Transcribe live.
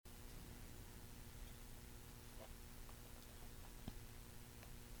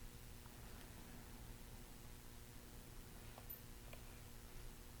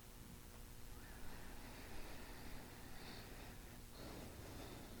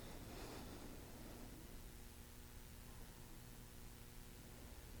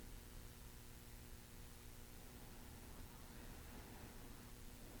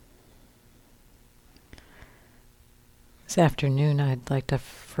This afternoon, I'd like to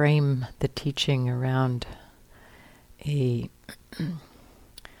frame the teaching around a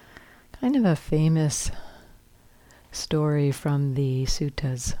kind of a famous story from the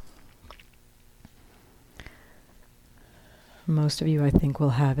suttas. Most of you, I think, will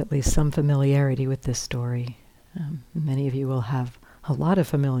have at least some familiarity with this story. Many of you will have a lot of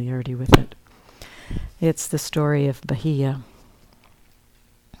familiarity with it. It's the story of Bahiya.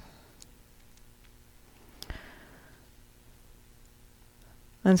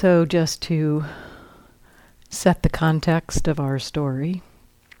 And so just to set the context of our story,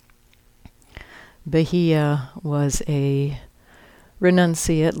 Bahiya was a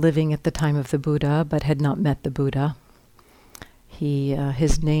renunciate living at the time of the Buddha, but had not met the Buddha.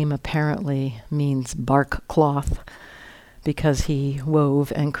 His name apparently means bark cloth, because he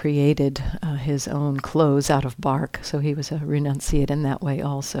wove and created his own clothes out of bark, so he was a renunciate in that way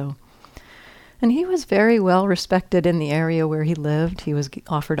also. And he was very well respected in the area where he lived. He was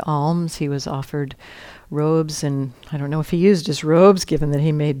offered alms, he was offered robes, and I don't know if he used his robes, given that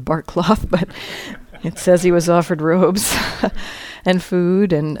he made bark cloth, but it says he was offered robes and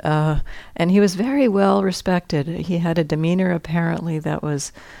food, and he was very well respected. He had a demeanor apparently that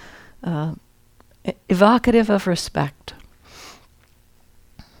was evocative of respect.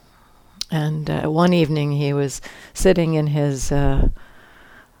 And one evening he was sitting in his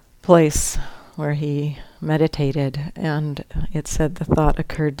place where he meditated, and it said the thought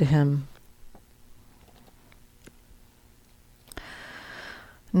occurred to him,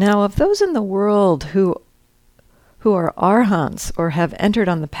 now of those in the world who are arhants or have entered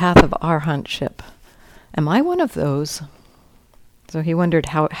on the path of arhantship, am I one of those? So he wondered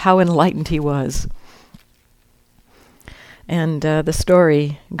how enlightened he was. And the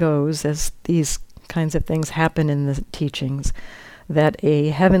story goes, as these kinds of things happen in the teachings, that a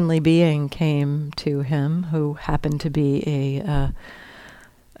heavenly being came to him who happened to be a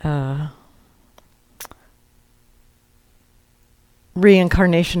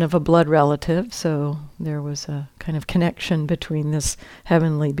reincarnation of a blood relative. So there was a kind of connection between this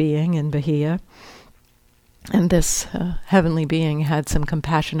heavenly being and Bahiya. And this heavenly being had some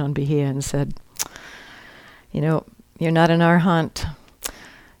compassion on Bahiya and said, you're not an arhant.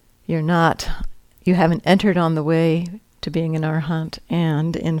 You haven't entered on the way to being an arhant,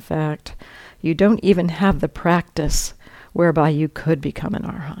 and in fact, you don't even have the practice whereby you could become an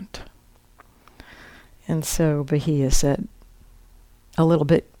arhant. And so Bahiya said, a little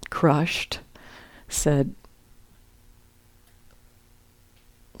bit crushed, said,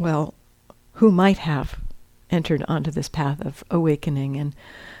 well, who might have entered onto this path of awakening?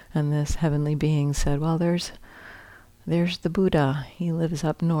 And this heavenly being said, well, there's the Buddha. He lives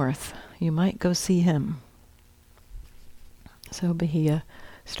up north. You might go see him. So Bahiya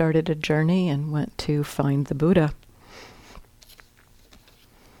started a journey and went to find the Buddha.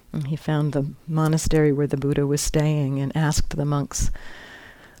 And he found the monastery where the Buddha was staying and asked the monks,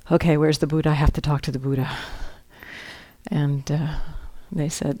 okay, where's the Buddha? I have to talk to the Buddha. And they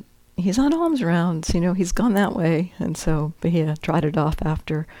said, he's on alms rounds, he's gone that way. And so Bahiya trotted off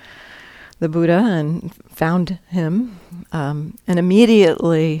after the Buddha and found him, and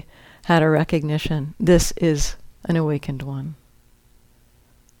immediately had a recognition, this is an awakened one,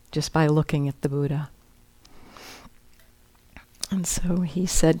 just by looking at the Buddha. And so he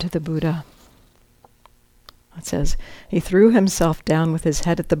said to the Buddha, it says, he threw himself down with his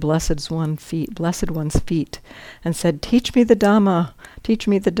head at the Blessed One's feet, and said, teach me the Dhamma, teach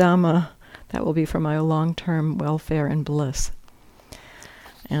me the Dhamma. That will be for my long-term welfare and bliss.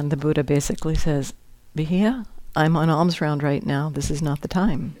 And the Buddha basically says, Bahiya, I'm on alms round right now. This is not the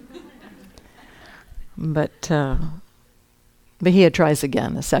time. But Bahiya tries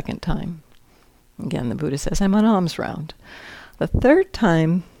again, a second time. Again, the Buddha says, I'm on alms round. The third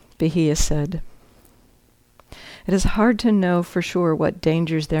time, Bahiya said, it is hard to know for sure what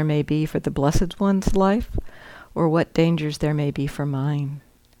dangers there may be for the Blessed One's life, or what dangers there may be for mine.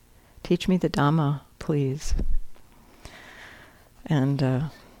 Teach me the Dhamma, please. And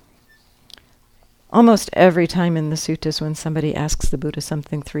almost every time in the suttas when somebody asks the Buddha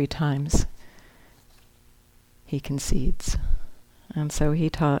something 3 times, he concedes. And so he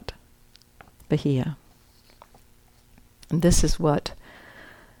taught Bahiya. And this is what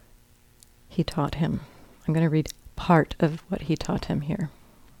he taught him. I'm going to read part of what he taught him here.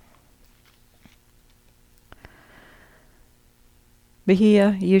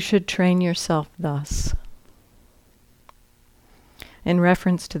 Bahiya, you should train yourself thus. In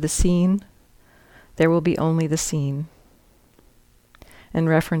reference to the seen, there will be only the seen. In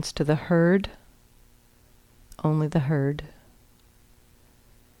reference to the heard, only the heard.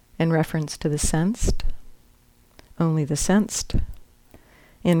 In reference to the sensed, only the sensed.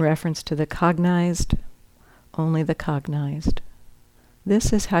 In reference to the cognized, only the cognized.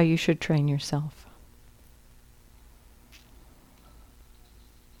 This is how you should train yourself.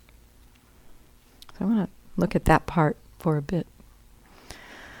 So I want to look at that part for a bit,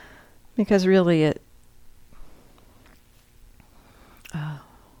 because really it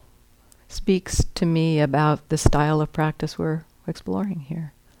speaks to me about the style of practice we're exploring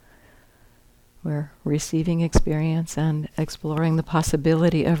here. We're receiving experience and exploring the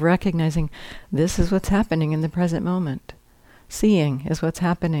possibility of recognizing this is what's happening in the present moment. Seeing is what's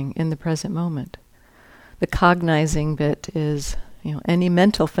happening in the present moment. The cognizing bit is, any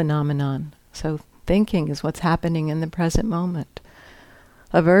mental phenomenon. So thinking is what's happening in the present moment.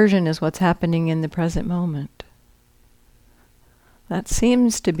 Aversion is what's happening in the present moment. That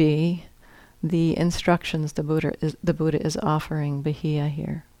seems to be the instructions the Buddha is offering Bahiya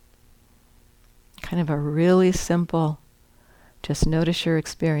here. Kind of a really simple, just notice your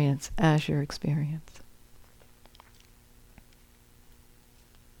experience as your experience.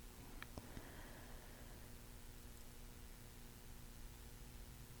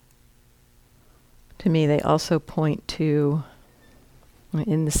 To me, they also point to,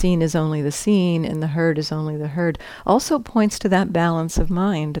 in the seen is only the seen, in the heard is only the heard, also points to that balance of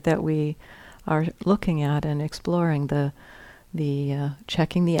mind that we are looking at and exploring, the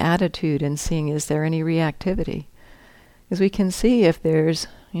checking the attitude and seeing, is there any reactivity? Because we can see if there's,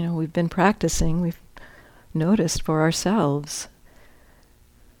 we've been practicing, we've noticed for ourselves,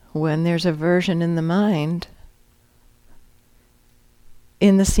 when there's aversion in the mind,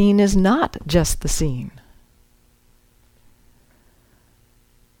 in the seen is not just the seen.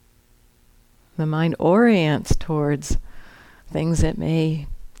 The mind orients towards things that may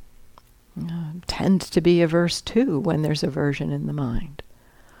tend to be averse to when there's aversion in the mind.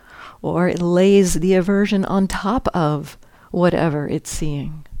 Or it lays the aversion on top of whatever it's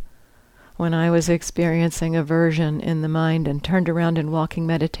seeing. When I was experiencing aversion in the mind and turned around in walking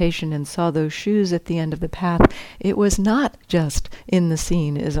meditation and saw those shoes at the end of the path, it was not just in the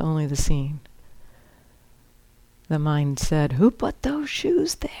seen is only the seen. The mind said, who put those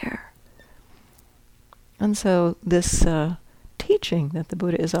shoes there? And so this teaching that the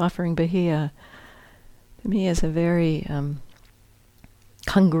Buddha is offering Bahiya, to me, is a very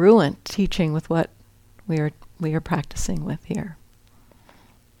congruent teaching with what we are practicing with here.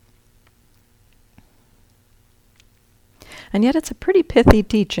 And yet it's a pretty pithy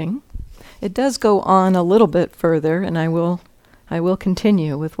teaching. It does go on a little bit further, and I will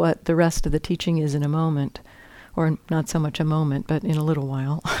continue with what the rest of the teaching is in a moment, or not so much a moment, but in a little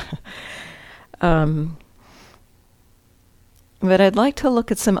while. But I'd like to look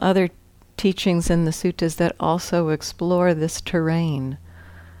at some other teachings in the suttas that also explore this terrain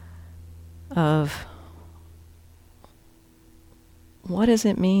of what does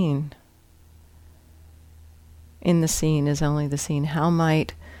it mean in the seen is only the seen. How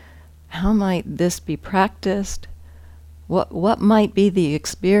might this be practiced? What might be the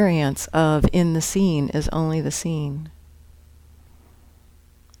experience of in the seen is only the seen?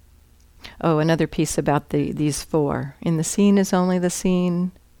 Oh, another piece about these four. In the seen is only the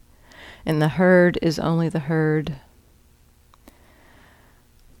seen. In the heard is only the heard.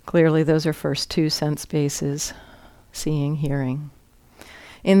 Clearly those are first two sense bases, seeing, hearing.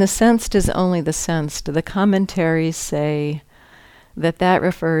 In the sensed is only the sensed. The commentaries say that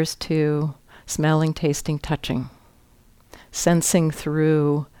refers to smelling, tasting, touching, sensing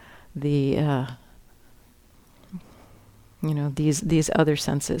through the these other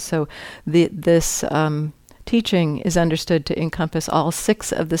senses. So this teaching is understood to encompass all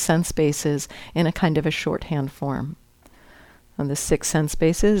six of the sense bases in a kind of a shorthand form. And the six sense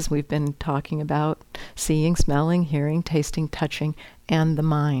bases we've been talking about: seeing, smelling, hearing, tasting, touching, and the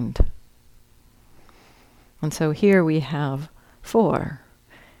mind. And so here we have four: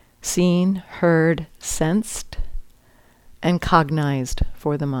 seen, heard, sensed, and cognized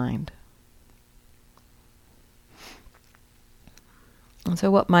for the mind. And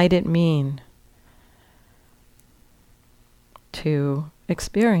so what might it mean to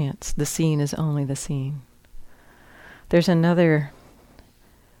experience the seen is only the seen? There's another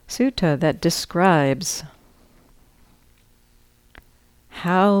sutta that describes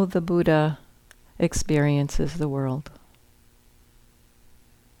how the Buddha experiences the world.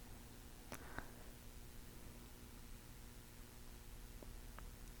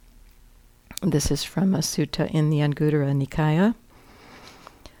 This is from a sutta in the Anguttara Nikaya,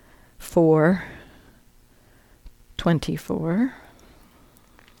 4:24.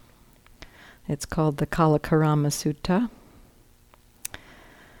 It's called the Kalakarama Sutta.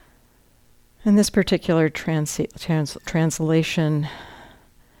 And this particular translation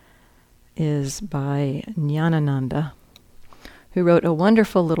is by Jnanananda, who wrote a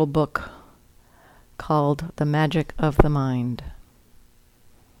wonderful little book called The Magic of the Mind,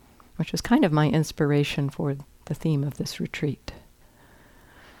 which is kind of my inspiration for the theme of this retreat.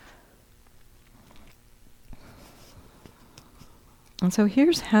 And so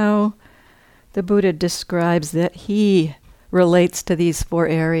here's how the Buddha describes that he relates to these 4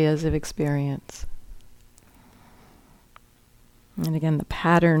 areas of experience. And again, the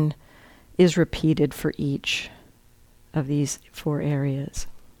pattern is repeated for each of these 4 areas.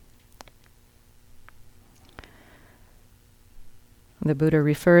 The Buddha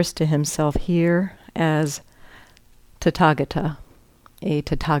refers to himself here as Tathagata, a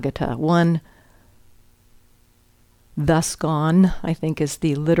Tathagata, one thus gone, I think is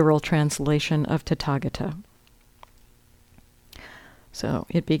the literal translation of Tathagata. So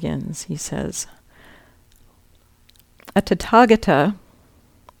it begins, he says, a Tathagata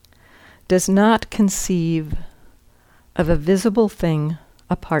does not conceive of a visible thing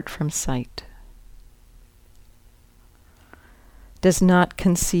apart from sight, does not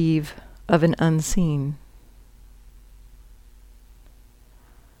conceive of an unseen,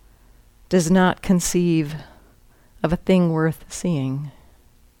 does not conceive of a thing worth seeing,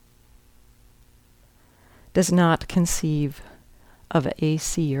 does not conceive of a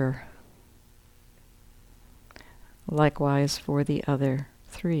seer. Likewise for the other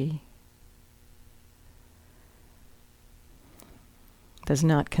 3. Does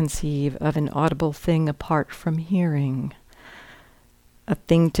not conceive of an audible thing apart from hearing, a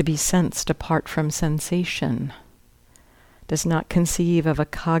thing to be sensed apart from sensation, does not conceive of a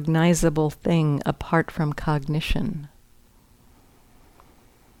cognizable thing apart from cognition.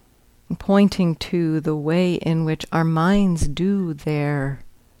 Pointing to the way in which our minds do their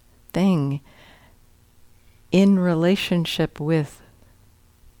thing in relationship with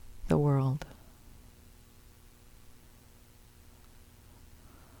the world.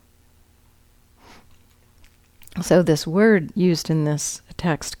 So this word used in this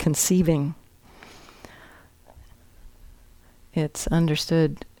text, conceiving, it's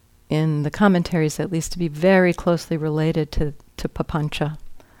understood in the commentaries at least to be very closely related to papancha,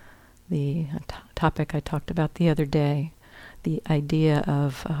 the topic I talked about the other day, the idea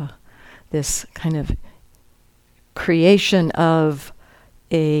of this kind of creation of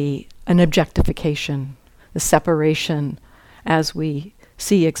an objectification, the separation as we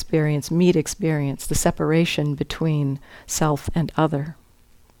see experience, meet experience, the separation between self and other.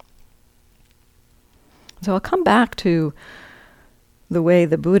 So I'll come back to the way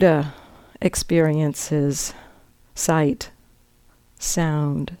the Buddha experiences sight,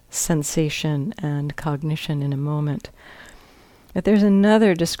 sound, sensation, and cognition in a moment. But there's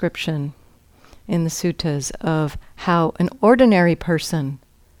another description in the suttas of how an ordinary person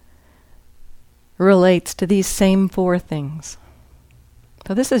relates to these same 4 things.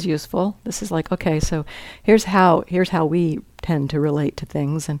 So this is useful. This is like, okay, so here's how we tend to relate to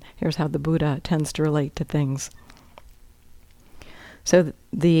things, and here's how the Buddha tends to relate to things. So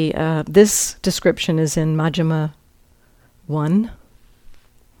this description is in Majjhima 1.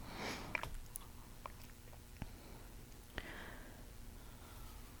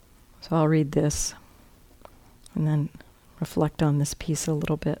 So I'll read this and then reflect on this piece a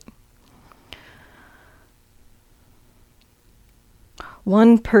little bit.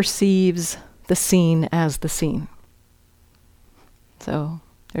 One perceives the seen as the seen. So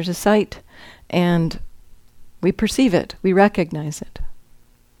there's a sight, and we perceive it, we recognize it.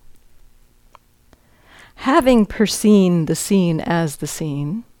 Having perceived the seen as the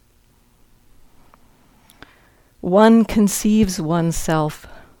seen, one conceives oneself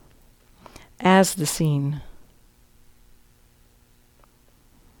as the seen.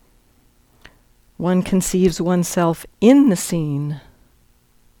 One conceives oneself in the seen.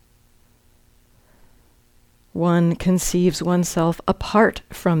 One conceives oneself apart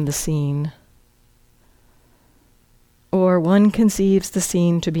from the seen. Or one conceives the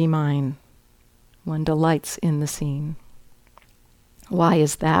seen to be mine. One delights in the seen. Why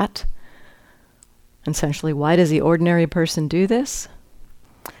is that? Essentially, why does the ordinary person do this?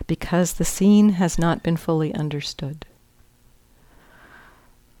 Because the seen has not been fully understood.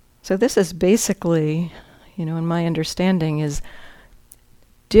 So this is basically, in my understanding, is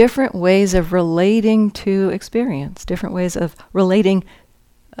different ways of relating to experience, different ways of relating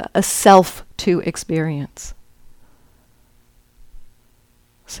a self to experience.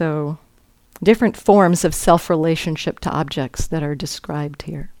 So, different forms of self-relationship to objects that are described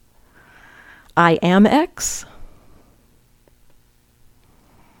here. I am X.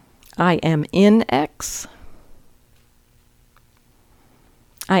 I am in X.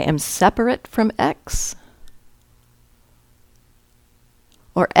 I am separate from X.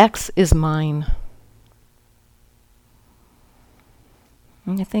 Or X is mine.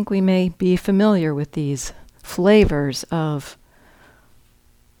 And I think we may be familiar with these flavors of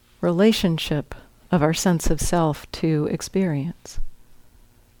relationship of our sense of self to experience.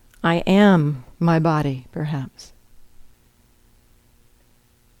 I am my body, perhaps.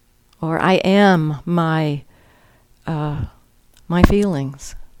 Or I am my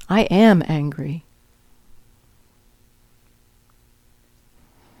feelings. I am angry.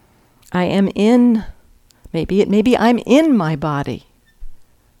 I am in, maybe I'm in my body.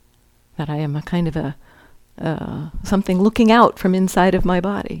 That I am a kind of something looking out from inside of my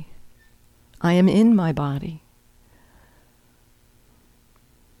body. I am in my body.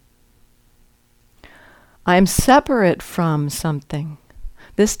 I am separate from something.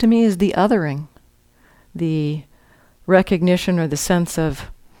 This to me is the othering, the recognition or the sense of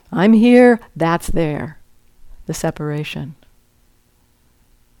I'm here, that's there, the separation.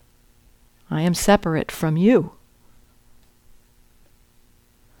 I am separate from you.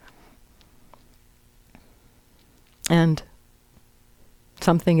 And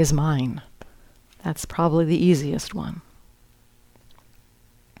something is mine. That's probably the easiest one.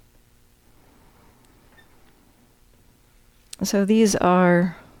 So these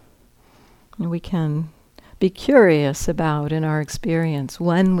are, we can be curious about in our experience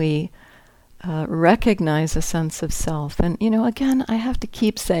when we recognize a sense of self. And, again, I have to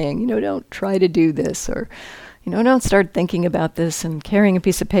keep saying, don't try to do this, or, don't start thinking about this and carrying a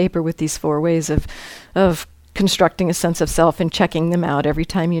piece of paper with these 4 ways of constructing a sense of self and checking them out every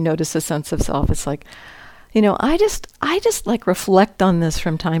time you notice a sense of self. It's like, I just like reflect on this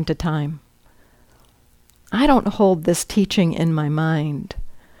from time to time. I don't hold this teaching in my mind,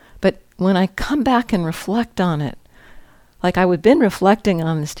 but when I come back and reflect on it, like I've been reflecting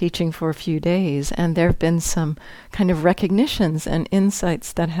on this teaching for a few days, and there have been some kind of recognitions and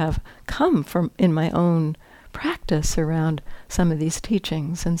insights that have come from in my own practice around some of these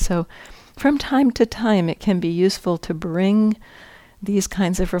teachings. And so from time to time, it can be useful to bring these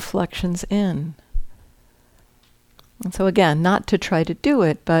kinds of reflections in. And so again, not to try to do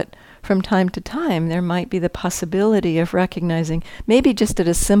it, but from time to time, there might be the possibility of recognizing, maybe just at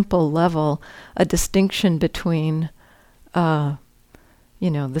a simple level, a distinction between, the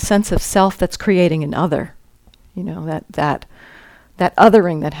sense of self that's creating an other. That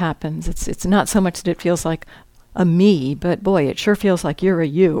othering that happens. It's not so much that it feels like a me, but boy, it sure feels like you're a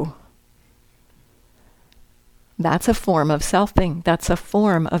you. That's a form of selfing. That's a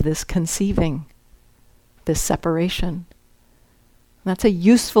form of this conceiving, this separation. That's a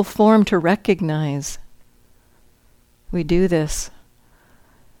useful form to recognize. We do this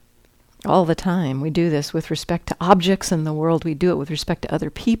all the time. We do this with respect to objects in the world. We do it with respect to other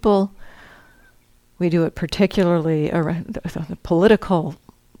people. We do it particularly around the political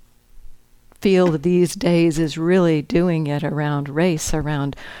field these days is really doing it around race,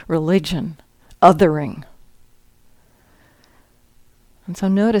 around religion, othering. And so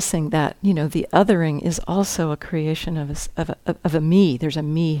noticing that, the othering is also a creation of a me. There's a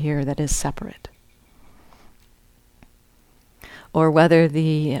me here that is separate. Or whether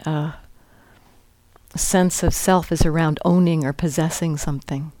the sense of self is around owning or possessing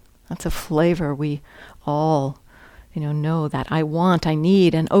something. That's a flavor we all, know that I want, I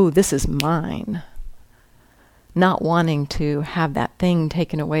need, and this is mine. Not wanting to have that thing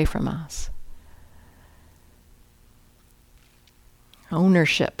taken away from us.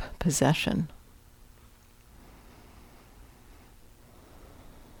 Ownership, possession.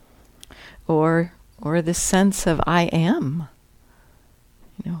 Or the sense of I am.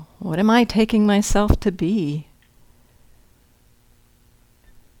 What am I taking myself to be?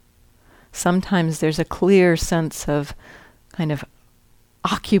 Sometimes there's a clear sense of kind of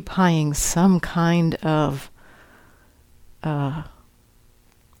occupying some kind of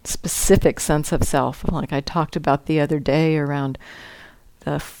specific sense of self, like I talked about the other day around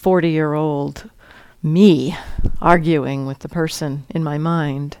the 40-year-old me arguing with the person in my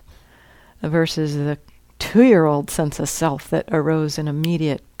mind versus the 2-year-old sense of self that arose in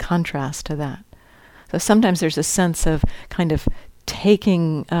immediate contrast to that. So sometimes there's a sense of kind of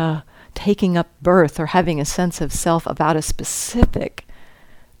taking up birth or having a sense of self about a specific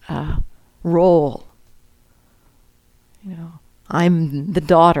role. I'm the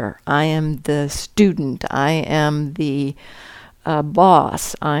daughter, I am the student, I am the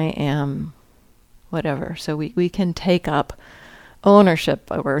boss, I am whatever. So we can take up ownership,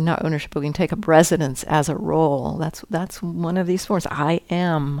 or not ownership, but we can take up residence as a role. That's one of these forms. I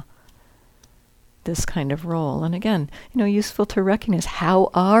am this kind of role. And again, useful to recognize, how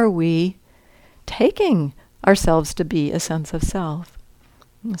are we taking ourselves to be a sense of self?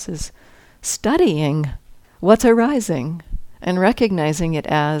 This is studying what's arising and recognizing it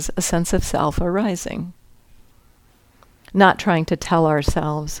as a sense of self arising. Not trying to tell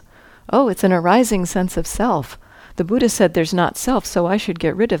ourselves, oh, it's an arising sense of self. The Buddha said there's not self, so I should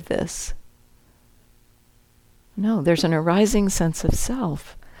get rid of this. No, there's an arising sense of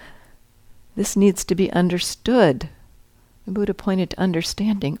self. This needs to be understood. The Buddha pointed to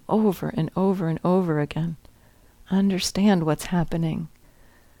understanding over and over and over again. Understand what's happening.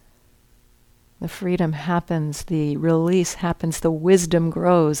 The freedom happens, the release happens, the wisdom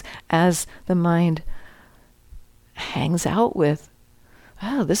grows as the mind hangs out with,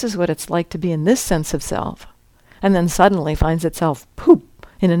 oh, this is what it's like to be in this sense of self. And then suddenly finds itself, poop,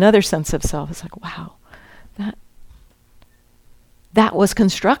 in another sense of self. It's like, wow, that was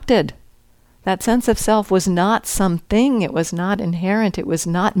constructed. That sense of self was not something. It was not inherent. It was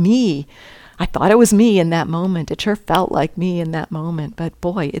not me. I thought it was me in that moment. It sure felt like me in that moment. But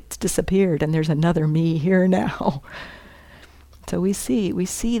boy, it's disappeared and there's another me here now. So we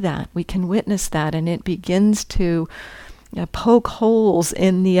see that. We can witness that, and it begins to poke holes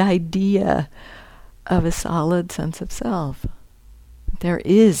in the idea of a solid sense of self. There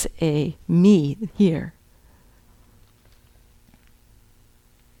is a me here.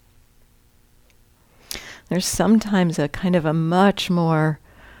 There's sometimes a kind of a much more,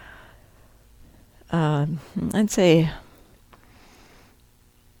 I'd say,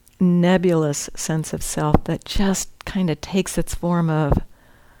 nebulous sense of self that just kind of takes its form of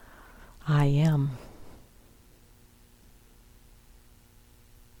I am.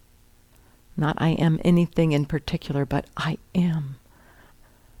 Not I am anything in particular, but I am.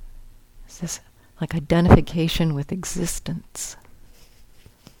 It's this like identification with existence,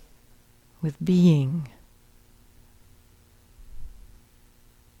 with being.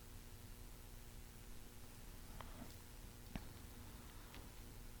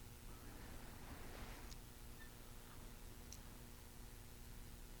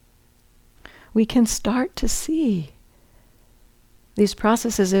 We can start to see these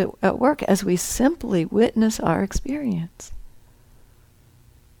processes at work as we simply witness our experience.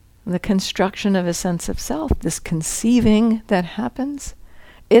 The construction of a sense of self, this conceiving that happens,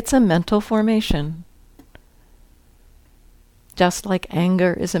 it's a mental formation. Just like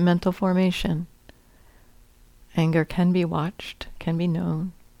anger is a mental formation. Anger can be watched, can be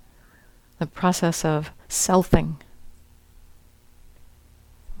known. The process of selfing.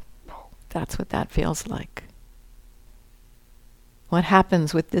 That's what that feels like. What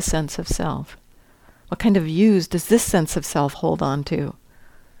happens with this sense of self? What kind of views does this sense of self hold on to?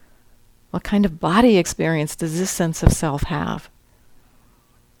 What kind of body experience does this sense of self have?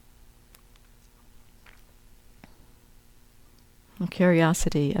 A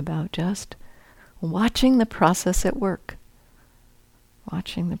curiosity about just watching the process at work.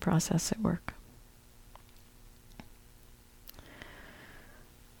 Watching the process at work.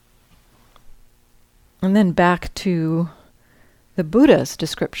 And then back to the Buddha's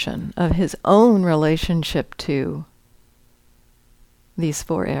description of his own relationship to these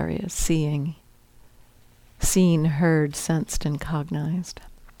four areas: seeing, seen, heard, sensed, and cognized.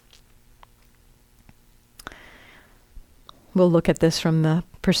 We'll look at this from the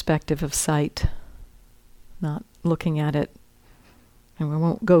perspective of sight, not looking at it, and we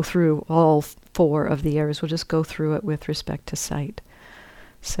won't go through all four of the areas. We'll just go through it with respect to sight.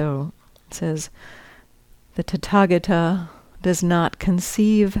 So it says, the Tathagata does not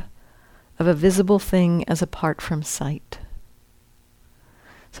conceive of a visible thing as apart from sight.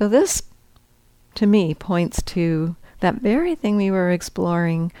 So this, to me, points to that very thing we were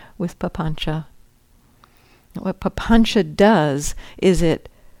exploring with Papancha. What Papancha does is it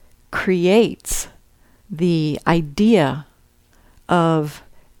creates the idea of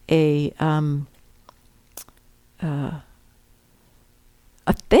a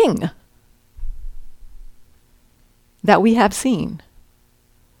thing that we have seen.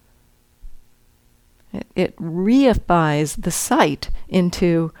 It reifies the sight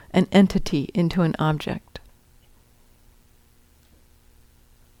into an entity, into an object.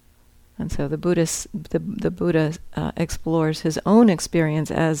 And so the Buddha explores his own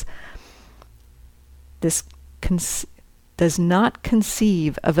experience as this does not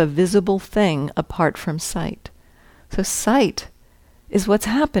conceive of a visible thing apart from sight. So sight is what's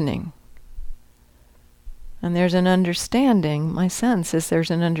happening. And there's an understanding, my sense is there's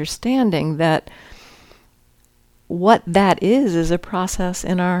an understanding that what that is a process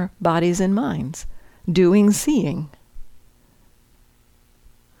in our bodies and minds, doing, seeing.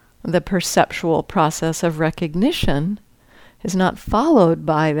 the perceptual process of recognition is not followed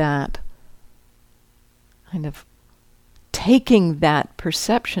by that kind of taking that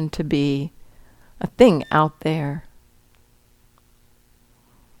perception to be a thing out there.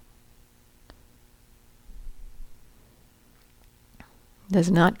 Does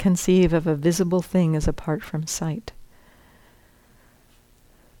not conceive of a visible thing as apart from sight.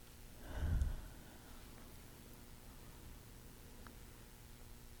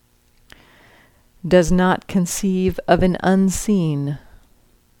 Does not conceive of an unseen.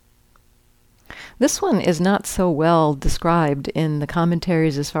 This one is not so well described in the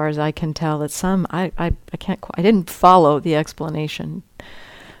commentaries as far as I can tell. It's some, I can't, I didn't follow the explanation.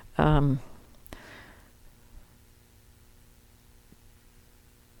 But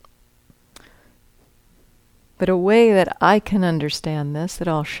a way that I can understand this, that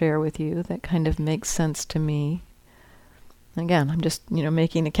I'll share with you, that kind of makes sense to me. Again, I'm just,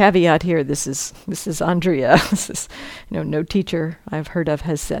 making a caveat here. This is Andrea. This is, no teacher I've heard of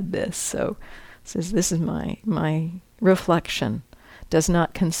has said this. So this is my reflection. Does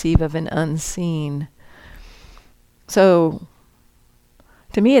not conceive of an unseen. So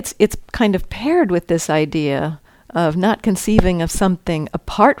to me, it's kind of paired with this idea of not conceiving of something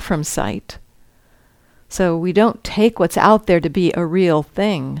apart from sight. So we don't take what's out there to be a real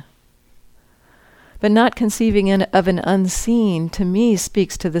thing. But not conceiving of an unseen, to me,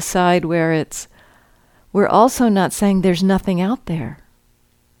 speaks to the side where we're also not saying there's nothing out there.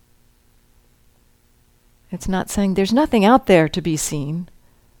 It's not saying there's nothing out there to be seen.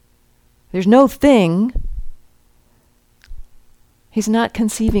 There's no thing. He's not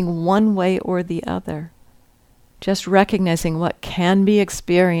conceiving one way or the other. Just recognizing what can be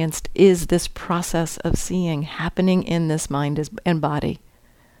experienced is this process of seeing happening in this mind and body.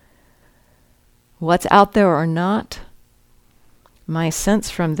 What's out there or not, my sense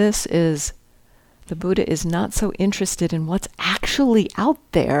from this is the Buddha is not so interested in what's actually out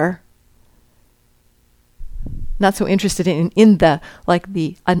there, not so interested in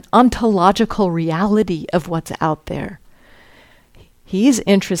an ontological reality of what's out there. He's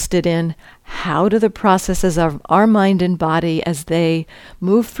interested in how do the processes of our mind and body as they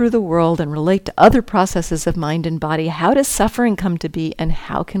move through the world and relate to other processes of mind and body, how does suffering come to be and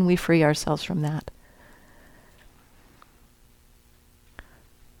how can we free ourselves from that?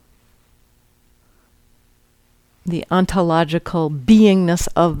 The ontological beingness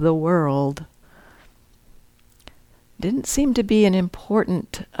of the world didn't seem to be an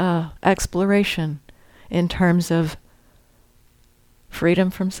important exploration in terms of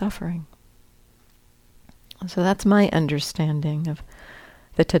freedom from suffering. So that's my understanding of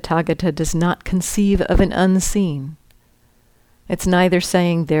the Tathagata does not conceive of an unseen. It's neither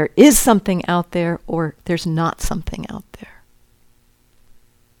saying there is something out there or there's not something out there.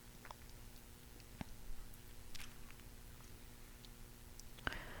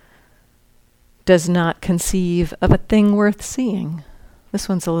 Does not conceive of a thing worth seeing. This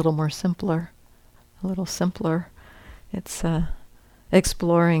one's a little simpler. It's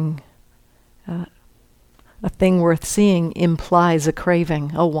exploring a thing worth seeing implies a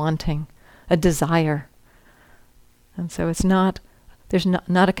craving, a wanting, a desire. And so there's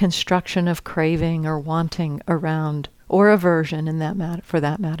not a construction of craving or wanting around, or aversion for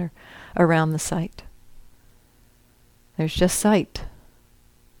that matter, around the sight. There's just sight,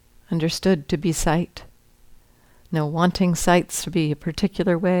 understood to be sight. No wanting sights to be a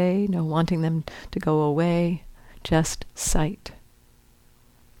particular way, no wanting them to go away, just sight.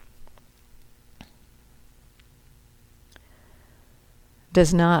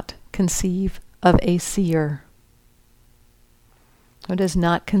 Does not conceive of a seer. Or does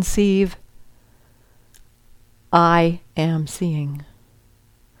not conceive, I am seeing.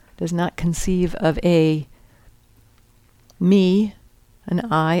 Does not conceive of a me, an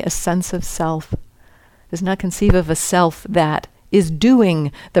I, a sense of self. Does not conceive of a self that is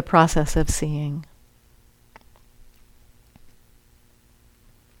doing the process of seeing.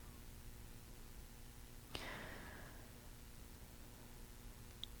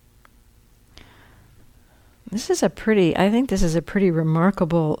 I think this is a pretty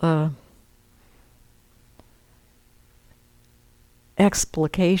remarkable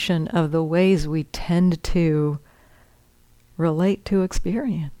explication of the ways we tend to relate to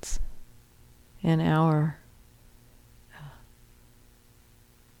experience in our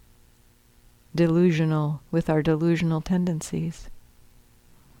with our delusional tendencies.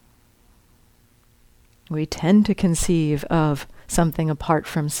 We tend to conceive of something apart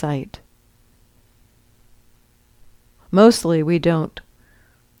from sight. Mostly we don't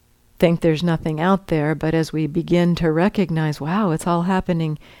think there's nothing out there, but as we begin to recognize, wow, it's all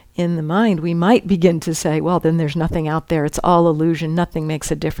happening in the mind, we might begin to say, well, then there's nothing out there, it's all illusion, nothing makes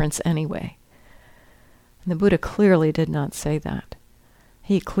a difference anyway. And the Buddha clearly did not say that.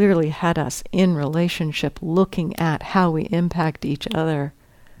 He clearly had us in relationship looking at how we impact each other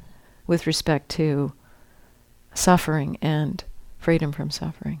with respect to suffering and freedom from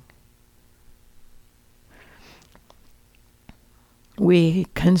suffering. We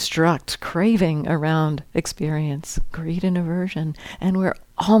construct craving around experience, greed and aversion, and we're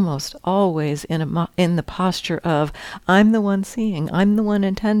almost always in the posture of, I'm the one seeing, I'm the one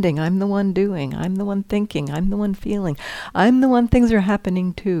intending, I'm the one doing, I'm the one thinking, I'm the one feeling, I'm the one things are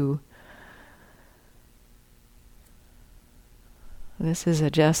happening to. This is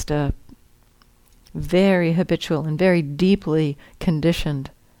just a very habitual and very deeply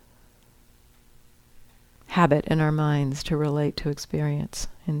conditioned habit in our minds to relate to experience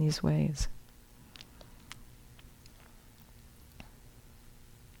in these ways.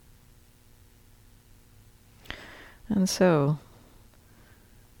 And so,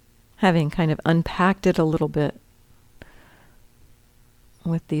 having kind of unpacked it a little bit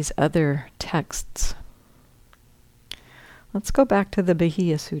with these other texts, let's go back to the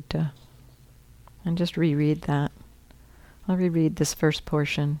Bahiya Sutta and just reread that. I'll reread this first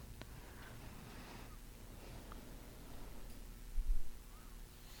portion.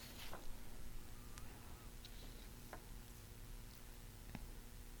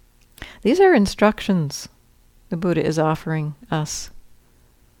 These are instructions the Buddha is offering us.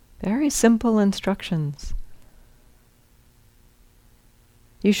 Very simple instructions.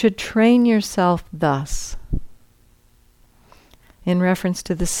 You should train yourself thus. In reference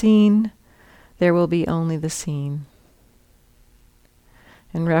to the seen, there will be only the seen.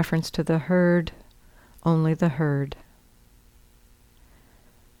 In reference to the heard, only the heard.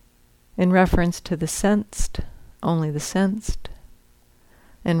 In reference to the sensed, only the sensed.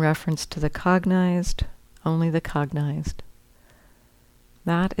 In reference to the cognized, only the cognized.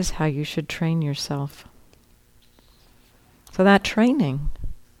 That is how you should train yourself. So that training,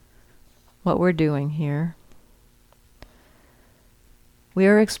 what we're doing here, we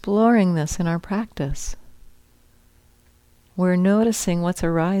are exploring this in our practice. We're noticing what's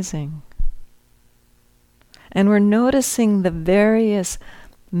arising. And we're noticing the various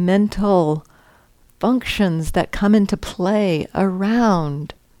mental functions that come into play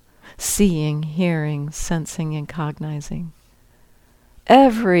around seeing, hearing, sensing, and cognizing.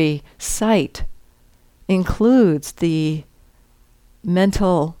 Every sight includes the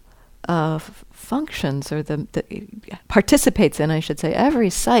mental functions, or the participates in, I should say. Every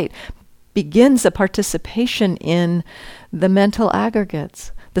sight begins a participation in the mental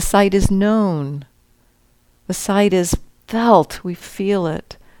aggregates. The sight is known. The sight is felt. We feel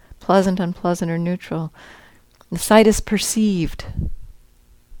it. Pleasant, unpleasant, or neutral. The sight is perceived.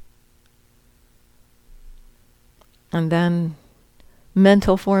 And then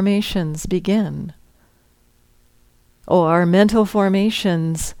mental formations begin. Oh, our mental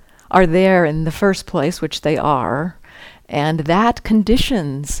formations are there in the first place, which they are, and that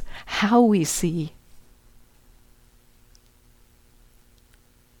conditions how we see.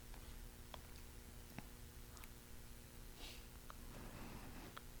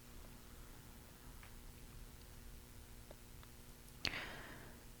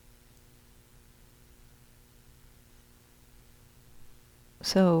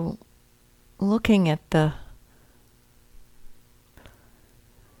 So, looking at the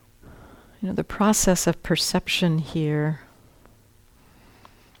process of perception here,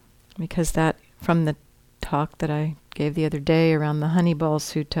 because that, from the talk that I gave the other day around the Honeyball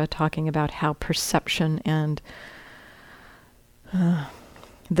Sutta, talking about how perception and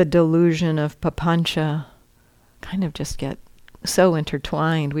the delusion of papancha kind of just get so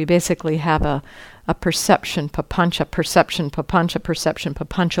intertwined. We basically have a perception, papancha, perception, papancha, perception,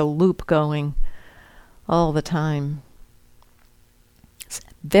 papancha loop going all the time. It's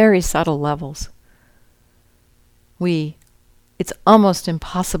very subtle levels. It's almost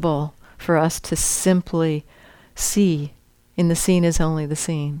impossible for us to simply see in the seen is only the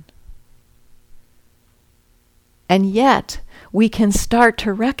seen. And yet, we can start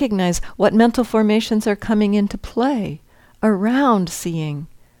to recognize what mental formations are coming into play around seeing,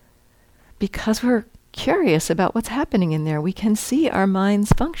 because we're curious about what's happening in there. We can see our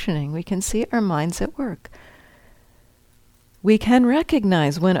minds functioning. We can see our minds at work. We can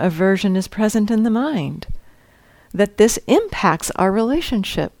recognize when aversion is present in the mind, that this impacts our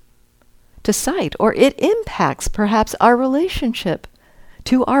relationship to sight, or it impacts perhaps our relationship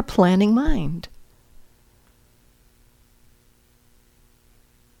to our planning mind.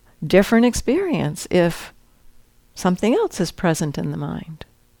 different experience if something else is present in the mind.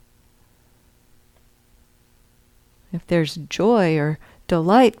 If there's joy or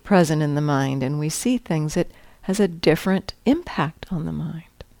delight present in the mind and we see things, it has a different impact on the mind.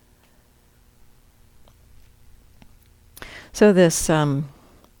 So this, the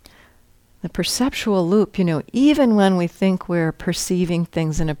perceptual loop, even when we think we're perceiving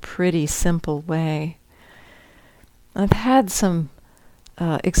things in a pretty simple way, I've had some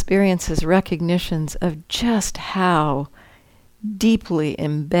experiences, recognitions of just how deeply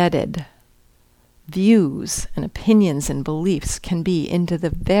embedded views and opinions and beliefs can be into the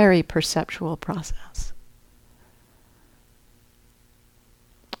very perceptual process.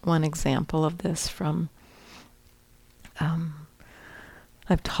 One example of this from,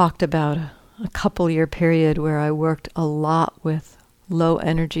 I've talked about a couple-year period where I worked a lot with low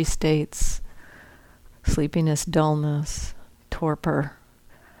energy states, sleepiness, dullness, torpor.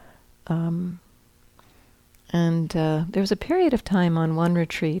 There was a period of time on one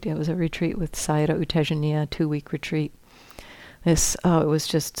retreat. It was a retreat with Sayadaw U Tejaniya, 2-week retreat. It was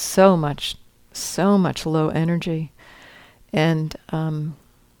just so much low energy. And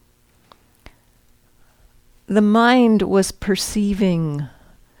the mind was perceiving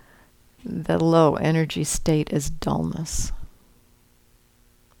the low energy state as dullness.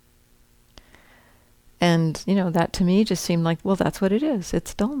 And, that to me just seemed like, well, that's what it is.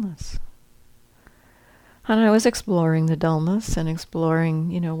 It's dullness. And I was exploring the dullness and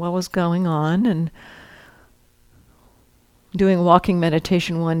exploring, what was going on, and doing walking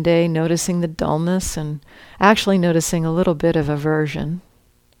meditation one day, noticing the dullness and actually noticing a little bit of aversion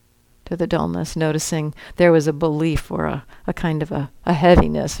to the dullness, noticing there was a belief or a kind of a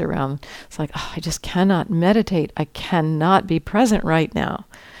heaviness around. It's like, I just cannot meditate. I cannot be present right now.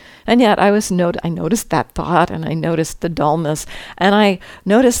 And yet I noticed that thought, and I noticed the dullness, and I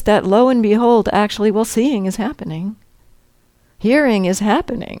noticed that, lo and behold, actually, seeing is happening. Hearing is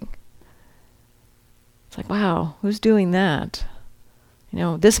happening. It's like, wow, who's doing that?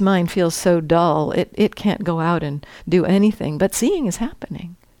 This mind feels so dull, it can't go out and do anything, but seeing is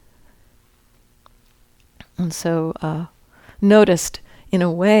happening. And so noticed, in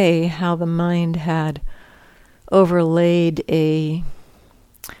a way, how the mind had overlaid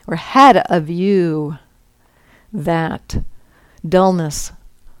had a view that dullness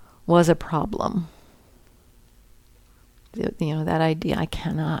was a problem. That idea, I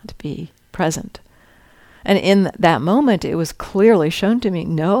cannot be present. And in that moment, it was clearly shown to me,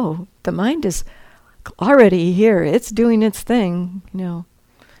 no, the mind is already here. It's doing its thing.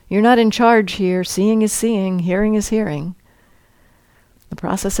 You're not in charge here. Seeing is seeing. Hearing is hearing. The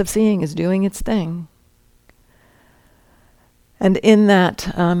process of seeing is doing its thing. And in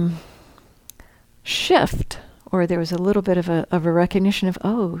that shift, or there was a little bit of a recognition of,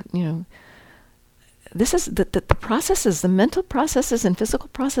 this is the processes, the mental processes and physical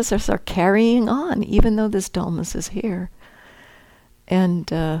processes are carrying on, even though this dullness is here. And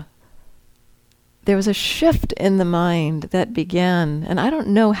there was a shift in the mind that began, and I don't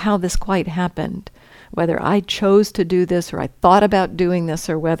know how this quite happened, whether I chose to do this or I thought about doing this,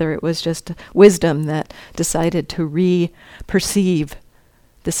 or whether it was just wisdom that decided to re-perceive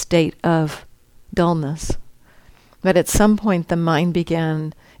the state of dullness. But at some point the mind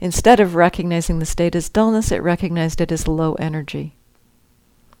began, instead of recognizing the state as dullness, it recognized it as low energy.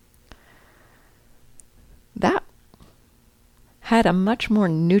 That had a much more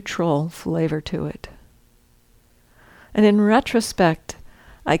neutral flavor to it. And in retrospect,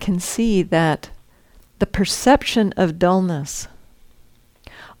 I can see that the perception of dullness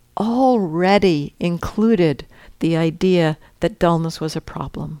already included the idea that dullness was a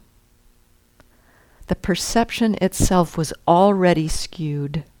problem. The perception itself was already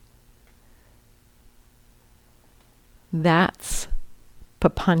skewed. That's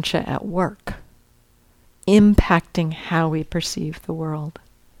papancha at work, impacting how we perceive the world,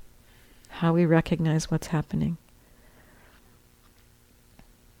 how we recognize what's happening.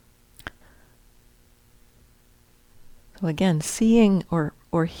 So again, seeing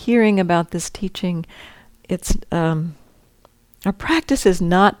or hearing about this teaching, it's our practice is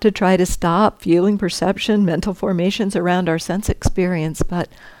not to try to stop feeling perception, mental formations around our sense experience, but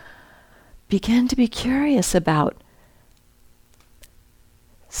begin to be curious about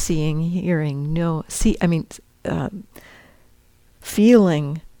seeing, hearing,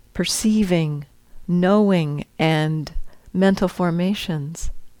 feeling, perceiving, knowing, and mental formations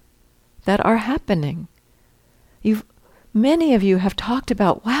that are happening. Many of you have talked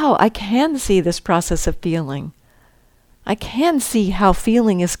about, wow, I can see this process of feeling. I can see how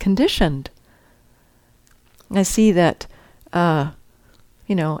feeling is conditioned. I see that,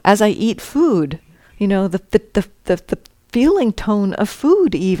 as I eat food, the feeling tone of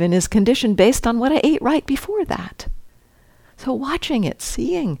food even is conditioned based on what I ate right before that. So watching it,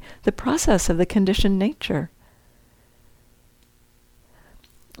 seeing the process of the conditioned nature.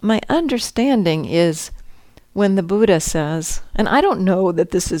 My understanding is when the Buddha says, and I don't know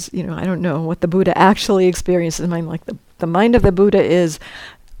that this is, I don't know what the Buddha actually experiences. The mind of the Buddha is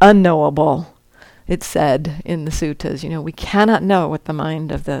unknowable. It's said in the suttas, we cannot know what the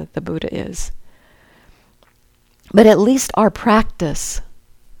mind of the Buddha is. But at least our practice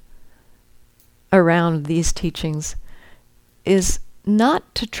around these teachings is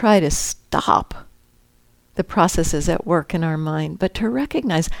not to try to stop the processes at work in our mind, but to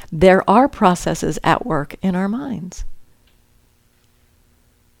recognize there are processes at work in our minds.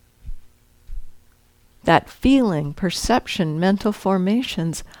 That feeling, perception, mental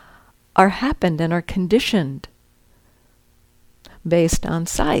formations are happened and are conditioned based on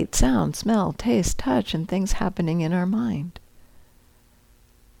sight, sound, smell, taste, touch, and things happening in our mind.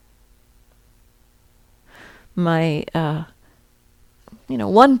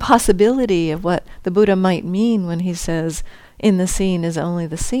 One possibility of what the Buddha might mean when he says, in the seen is only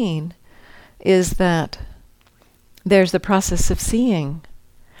the seen, is that there's the process of seeing.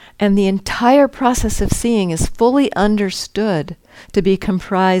 And the entire process of seeing is fully understood to be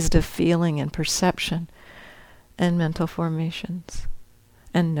comprised of feeling and perception and mental formations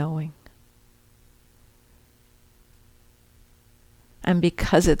and knowing. And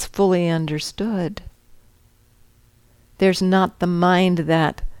because it's fully understood, there's not the mind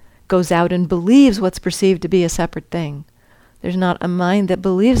that goes out and believes what's perceived to be a separate thing. There's not a mind that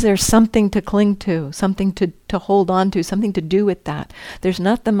believes there's something to cling to, something to hold on to, something to do with that. There's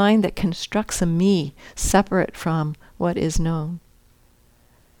not the mind that constructs a me separate from what is known.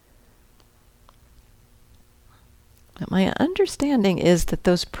 But my understanding is that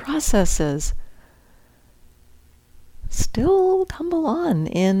those processes still tumble on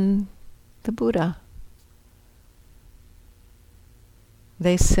in the Buddha.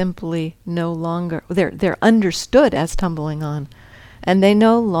 They simply no longer, they're understood as tumbling on, and they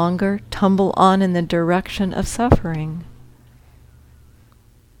no longer tumble on in the direction of suffering.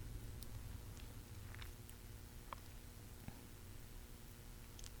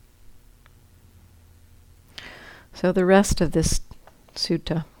 So the rest of this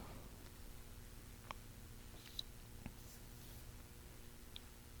sutta.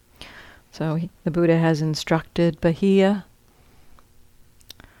 So the Buddha has instructed Bahiya,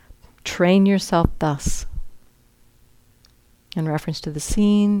 train yourself thus. In reference to the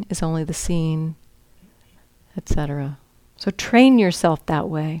seen is only the seen, etc. So train yourself that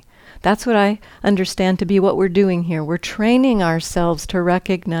way. That's what I understand to be what we're doing here. We're training ourselves to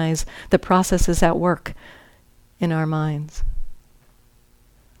recognize the processes at work in our minds.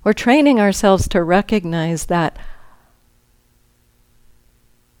 We're training ourselves to recognize that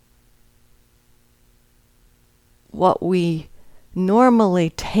what we normally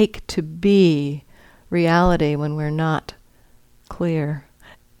take to be reality when we're not clear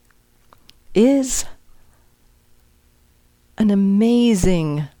is an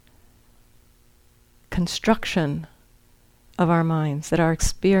amazing construction of our minds, that our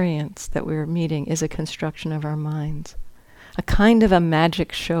experience that we're meeting is a construction of our minds, a kind of a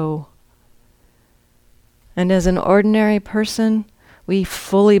magic show. And as an ordinary person, we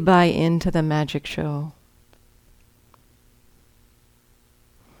fully buy into the magic show.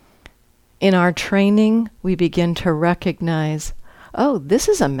 In our training, we begin to recognize, oh, this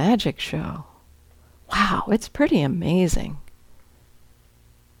is a magic show. Wow, it's pretty amazing.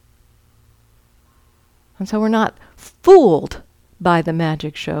 And so we're not fooled by the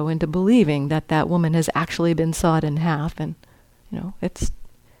magic show into believing that that woman has actually been sawed in half. And,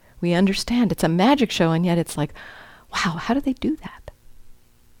 we understand it's a magic show, and yet it's like, wow, how do they do that?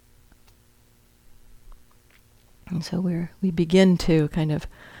 And so we begin to kind of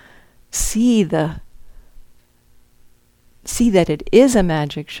see that it is a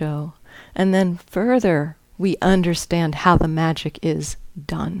magic show, and then further we understand how the magic is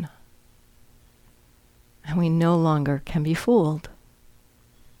done. And we no longer can be fooled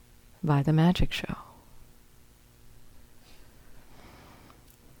by the magic show.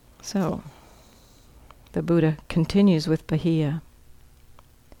 So, the Buddha continues with Bahiya.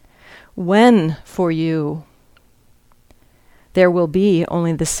 When for you there will be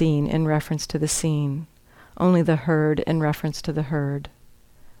only the seen in reference to the seen, only the heard in reference to the heard,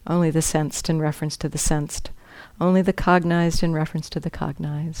 only the sensed in reference to the sensed, only the cognized in reference to the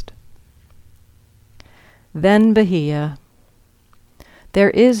cognized. Then Bahiya, there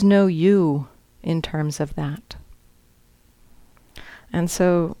is no you in terms of that. And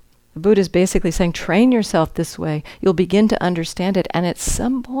so the Buddha is basically saying, train yourself this way. You'll begin to understand it. And at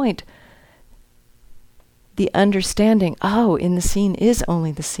some point, the understanding, oh, in the scene is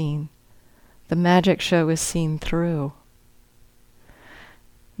only the scene. The magic show is seen through.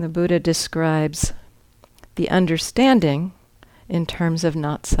 The Buddha describes the understanding in terms of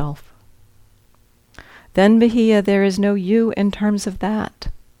not self. Then, Bahiya, there is no you in terms of that.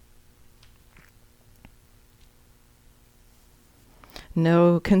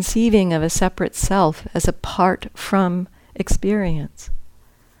 No conceiving of a separate self as apart from experience.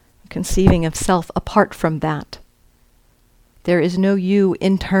 Conceiving of self apart from that. There is no you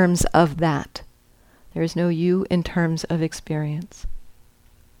in terms of that. There is no you in terms of experience.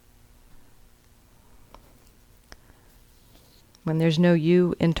 When there's no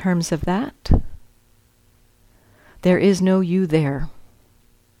you in terms of that, there is no you there.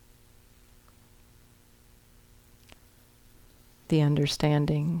 The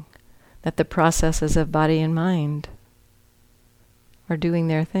understanding that the processes of body and mind are doing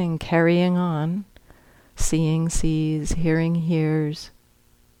their thing, carrying on, seeing sees, hearing hears,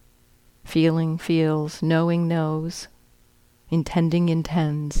 feeling feels, knowing knows, intending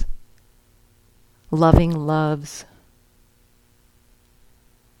intends, loving loves,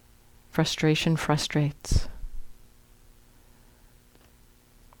 frustration frustrates.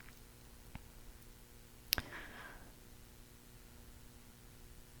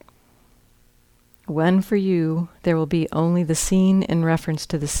 When for you there will be only the seen in reference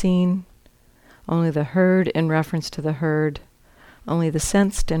to the seen, only the heard in reference to the heard, only the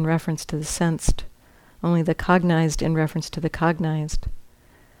sensed in reference to the sensed, only the cognized in reference to the cognized,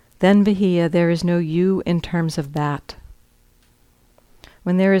 then, Bahiya, there is no you in terms of that.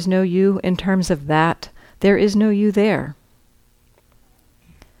 When there is no you in terms of that, there is no you there.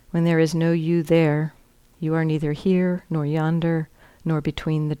 When there is no you there, you are neither here nor yonder, nor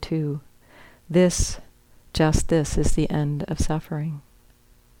between the two. This, just this, is the end of suffering.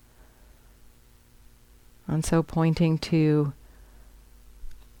 And so pointing to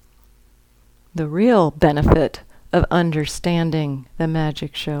the real benefit of understanding the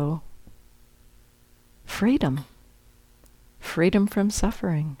magic show, freedom. Freedom from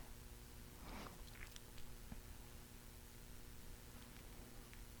suffering.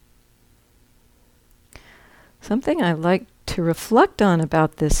 Something I like to reflect on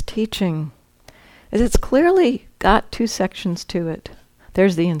about this teaching is it's clearly got two sections to it.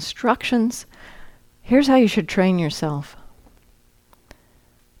 There's the instructions. Here's how you should train yourself.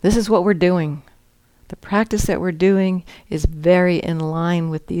 This is what we're doing. The practice that we're doing is very in line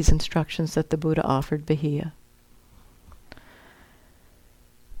with these instructions that the Buddha offered Bahiya.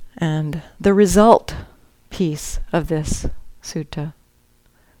 And the result piece of this sutta,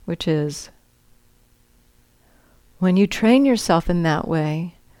 which is, when you train yourself in that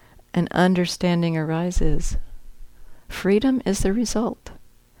way, an understanding arises. Freedom is the result.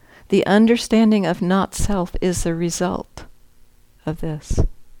 The understanding of not self is the result of this.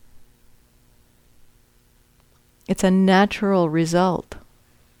 It's a natural result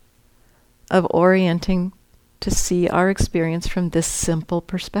of orienting to see our experience from this simple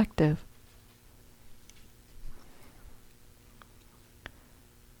perspective.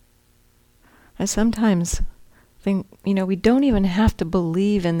 I sometimes think, we don't even have to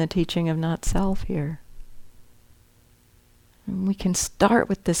believe in the teaching of not self here. And we can start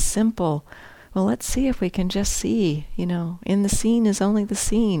with this simple, let's see if we can just see, in the seen is only the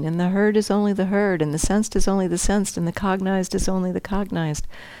seen, and the heard is only the heard, and the sensed is only the sensed, and the cognized is only the cognized.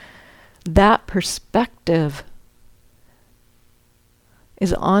 That perspective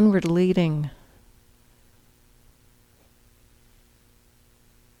is onward leading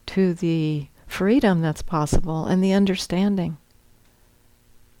to the freedom that's possible and the understanding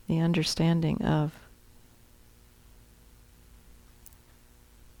of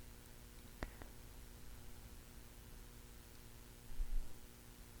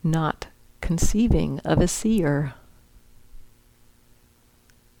not conceiving of a seer.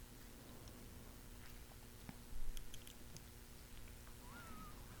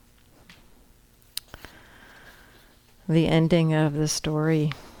 The ending of the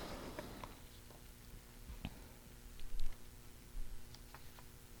story.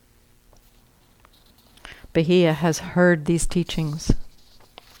 Bahiya has heard these teachings.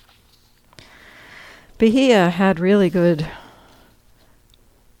 Bahiya had really good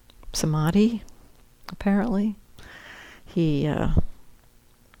samadhi, apparently. He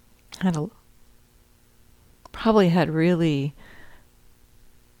probably had really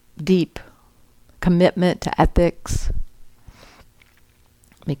deep commitment to ethics,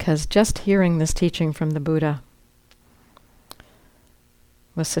 because just hearing this teaching from the Buddha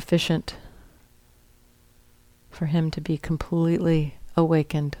was sufficient for him to be completely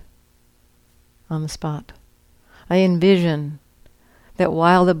awakened on the spot. I envision that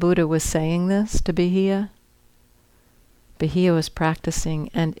while the Buddha was saying this to Bahiya, Bahiya was practicing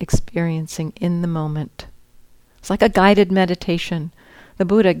and experiencing in the moment. It's like a guided meditation. The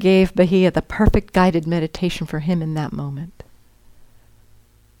Buddha gave Bahiya the perfect guided meditation for him in that moment.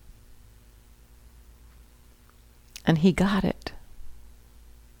 And he got it.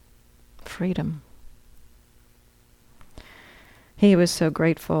 Freedom. He was so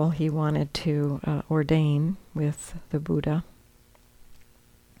grateful he wanted to ordain with the Buddha.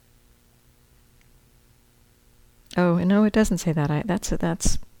 Oh, no, it doesn't say that.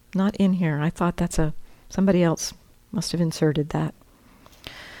 That's not in here. I thought somebody else must have inserted that.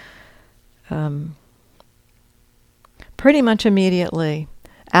 Pretty much immediately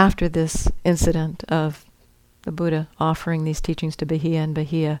after this incident of the Buddha offering these teachings to Bahiya and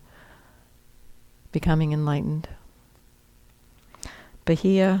Bahiya becoming enlightened,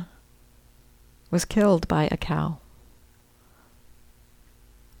 Bahiya was killed by a cow.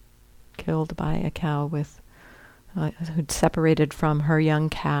 Killed by a cow who'd separated from her young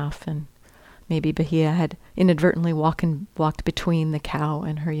calf, and maybe Bahiya had inadvertently walked between the cow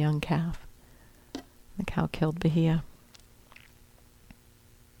and her young calf. The cow killed Bahiya.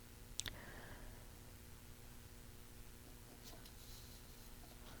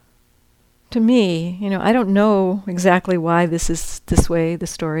 To me, I don't know exactly why this is this way, the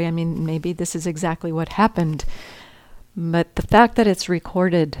story. I mean, maybe this is exactly what happened. But the fact that it's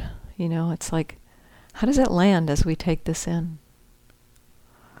recorded, it's like, how does it land as we take this in?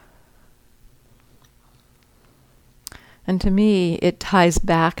 And to me, it ties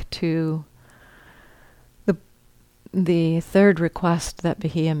back to the third request that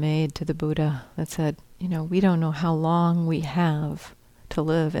Bahiya made to the Buddha that said, we don't know how long we have to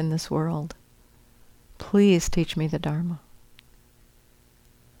live in this world. Please teach me the Dharma.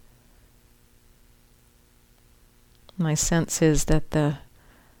 My sense is that the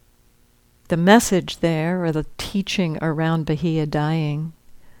message there, or the teaching around Bahiya dying,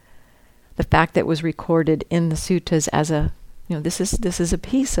 the fact that it was recorded in the suttas as this is a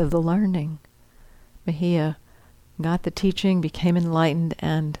piece of the learning. Bahiya got the teaching, became enlightened,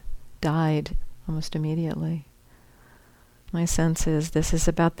 and died almost immediately. My sense is this is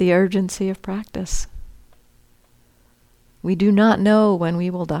about the urgency of practice. We do not know when we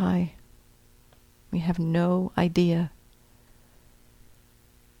will die. We have no idea.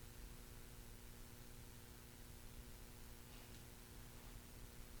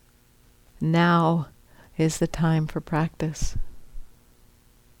 Now is the time for practice.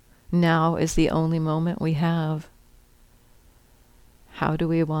 Now is the only moment we have. How do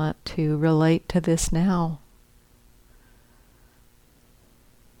we want to relate to this now?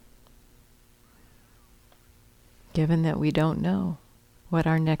 Given that we don't know what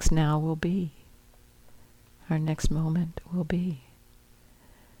our next now will be, our next moment will be.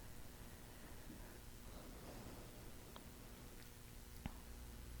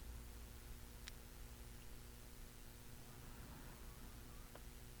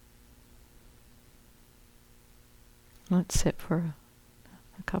 Let's sit for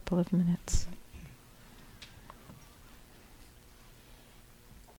a couple of minutes.